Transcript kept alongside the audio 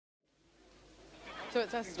So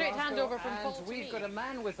it's a straight handover from Paul to we've me. got a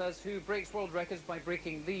man with us who breaks world records by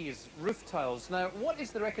breaking these roof tiles. Now, what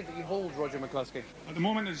is the record that you hold, Roger McCluskey? At the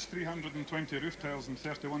moment it's 320 roof tiles in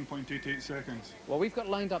 31.88 seconds. Well, we've got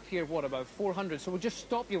lined up here, what, about 400, so we'll just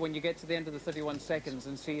stop you when you get to the end of the 31 seconds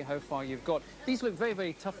and see how far you've got. These look very,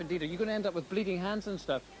 very tough indeed. Are you going to end up with bleeding hands and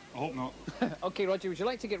stuff? I hope not. OK, Roger, would you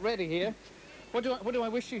like to get ready here? What do I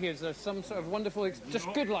wish you here? Is there some sort of wonderful...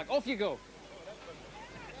 Just good luck. Off you go.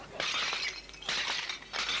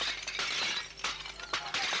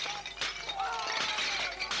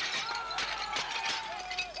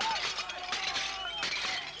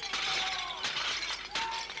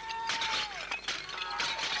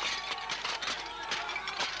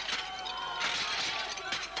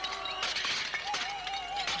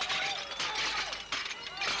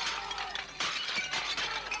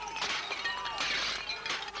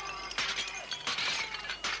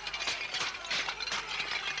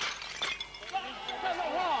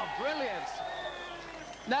 Brilliant.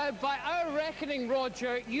 Now, by our reckoning,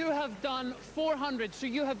 Roger, you have done 400, so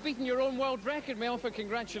you have beaten your own world record. May I offer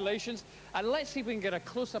congratulations. And let's see if we can get a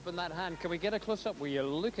close-up in that hand. Can we get a close-up? Will you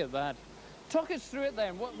look at that? Talk us through it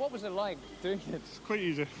then. What was it like doing it? It's quite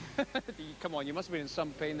easy. Come on, you must have been in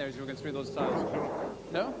some pain there as you were going through those tiles.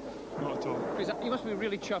 No? Not at all. You must be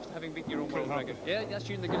really chuffed having beaten your own world record. Yeah, that's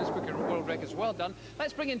you in the Guinness Book of World Records. Well done.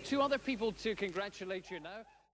 Let's bring in two other people to congratulate you now.